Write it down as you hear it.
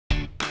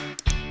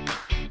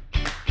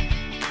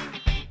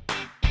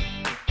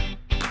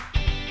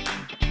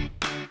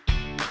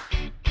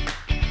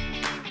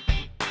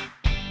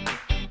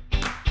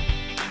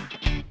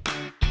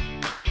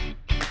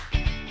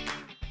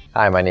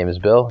Hi, my name is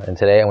Bill, and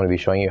today I'm going to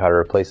be showing you how to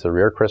replace the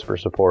rear crisper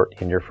support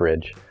in your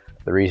fridge.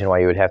 The reason why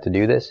you would have to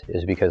do this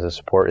is because the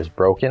support is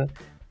broken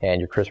and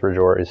your crisper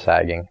drawer is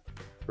sagging.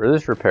 For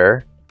this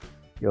repair,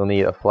 you'll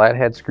need a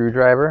flathead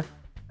screwdriver,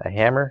 a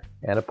hammer,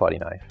 and a putty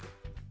knife.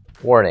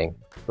 Warning: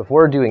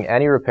 before doing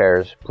any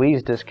repairs,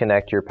 please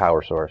disconnect your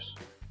power source.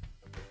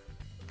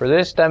 For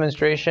this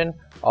demonstration,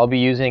 I'll be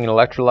using an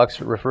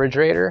Electrolux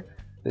refrigerator.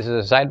 This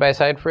is a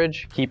side-by-side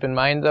fridge. Keep in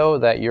mind though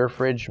that your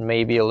fridge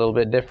may be a little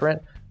bit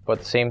different, but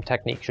the same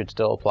technique should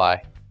still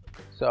apply.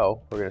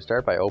 So we're going to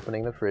start by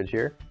opening the fridge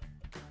here,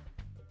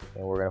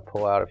 and we're going to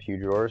pull out a few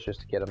drawers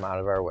just to get them out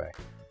of our way.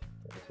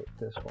 Take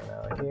this one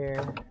out here.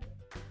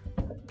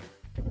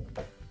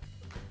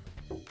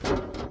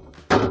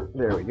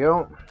 There we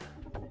go.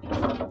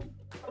 A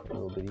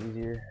little bit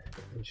easier.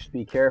 Just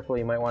be careful,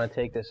 you might want to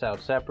take this out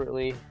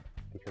separately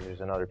because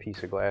there's another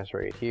piece of glass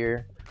right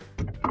here.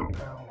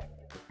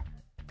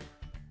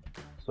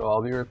 So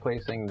I'll be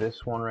replacing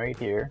this one right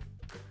here.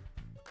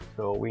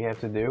 So what we have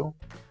to do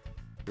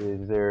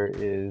is there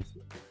is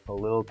a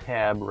little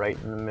tab right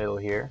in the middle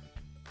here.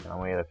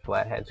 And we have a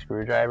flathead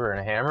screwdriver and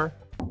a hammer,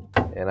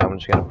 and I'm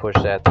just going to push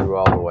that through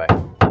all the way.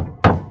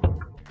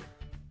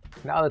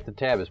 Now that the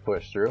tab is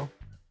pushed through,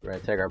 we're going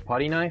to take our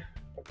putty knife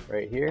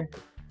right here,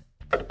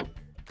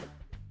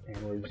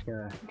 and we're just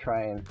going to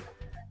try and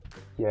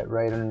get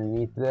right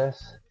underneath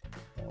this,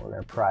 and we're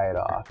going to pry it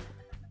off.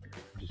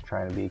 Just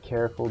trying to be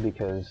careful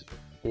because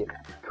it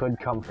could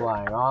come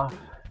flying off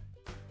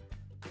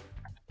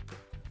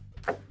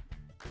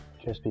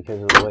just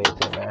because of the way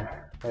it's in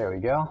there. There we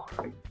go,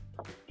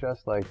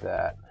 just like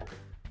that.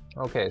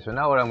 Okay, so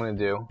now what I'm going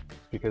to do,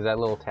 because that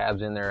little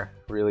tab's in there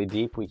really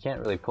deep, we can't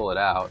really pull it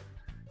out.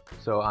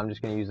 So I'm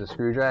just going to use the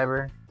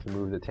screwdriver to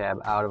move the tab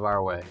out of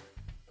our way.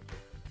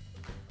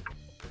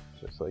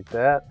 Just like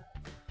that.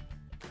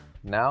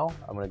 Now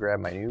I'm going to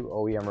grab my new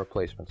OEM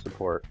replacement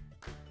support.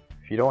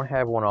 If you don't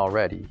have one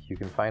already, you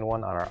can find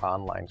one on our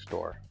online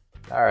store.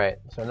 Alright,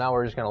 so now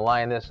we're just going to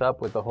line this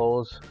up with the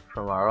holes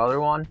from our other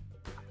one.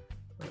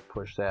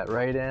 Push that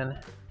right in,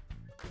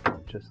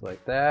 just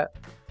like that.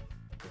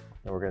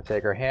 And we're going to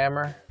take our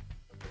hammer,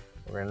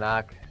 we're going to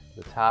knock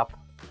the top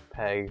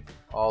peg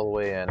all the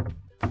way in.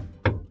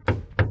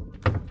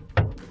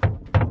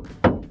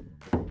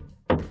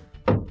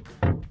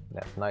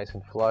 That's nice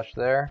and flush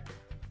there.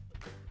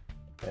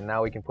 And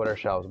now we can put our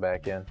shelves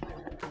back in.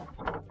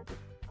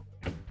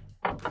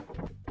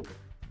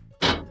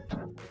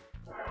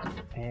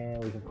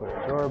 And we can put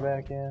our drawer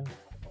back in.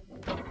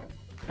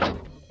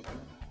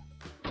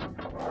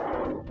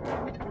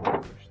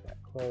 Push that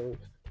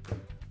closed.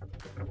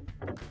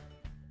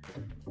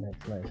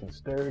 That's nice and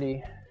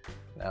sturdy.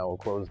 Now we'll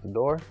close the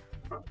door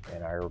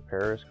and our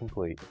repair is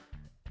complete.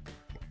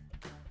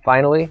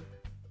 Finally,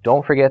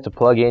 don't forget to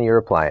plug in your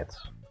appliance.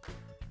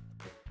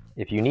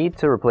 If you need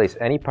to replace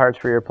any parts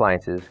for your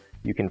appliances,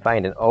 you can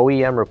find an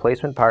OEM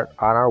replacement part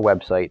on our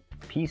website,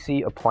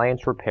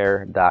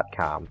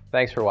 PCApplianceRepair.com.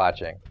 Thanks for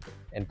watching,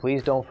 and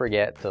please don't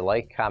forget to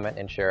like, comment,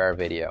 and share our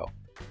video.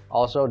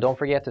 Also, don't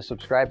forget to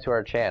subscribe to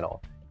our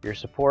channel. Your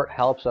support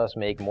helps us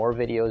make more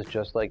videos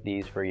just like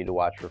these for you to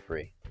watch for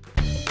free.